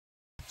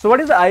So what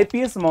is the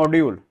IPS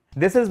module?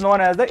 This is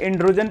known as the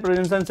Intrusion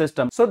Prevention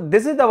System. So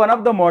this is the one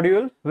of the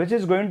module which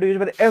is going to use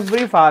by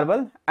every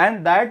firewall,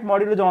 and that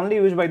module is only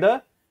used by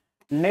the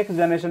next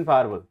generation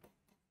firewall.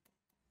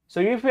 So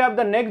if you have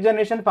the next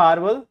generation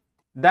firewall,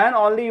 then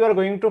only you are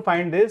going to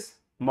find this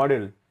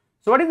module.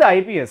 So what is the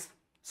IPS?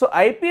 So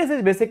IPS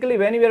is basically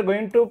when you are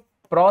going to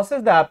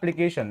process the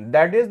application.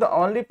 That is the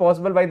only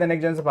possible by the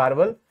next generation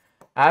firewall.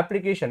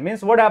 Application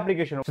means what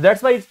application? So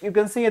that's why you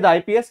can see the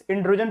IPS,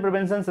 Intrusion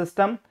Prevention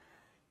System,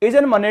 is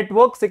a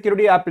network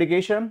security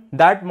application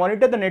that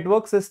monitor the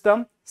network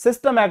system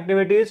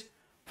activities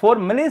for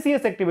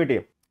malicious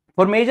activity.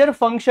 For major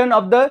function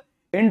of the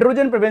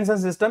intrusion prevention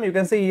system, you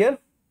can see here,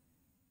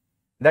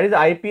 that is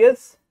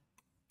IPS,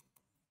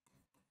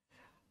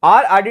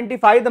 are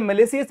identify the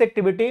malicious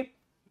activity,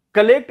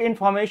 collect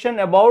information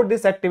about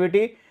this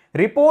activity,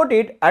 report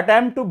it,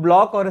 attempt to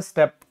block or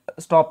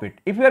stop it.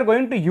 If you are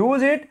going to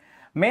use it,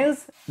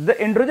 means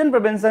the intrusion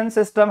prevention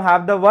system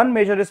have the one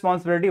major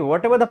responsibility.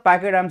 Whatever the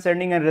packet I am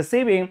sending and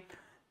receiving,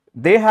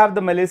 they have the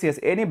malicious,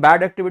 any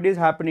bad activities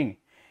happening,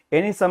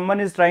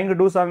 someone is trying to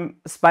do some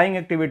spying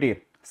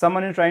activity,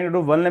 someone is trying to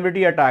do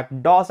vulnerability attack,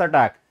 DOS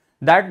attack,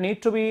 that need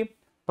to be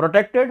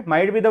protected.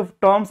 Might be the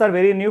terms are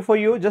very new for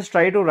you, just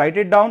try to write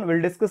it down.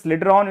 We'll discuss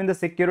later on in the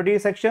security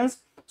sections,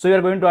 so you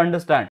are going to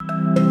understand.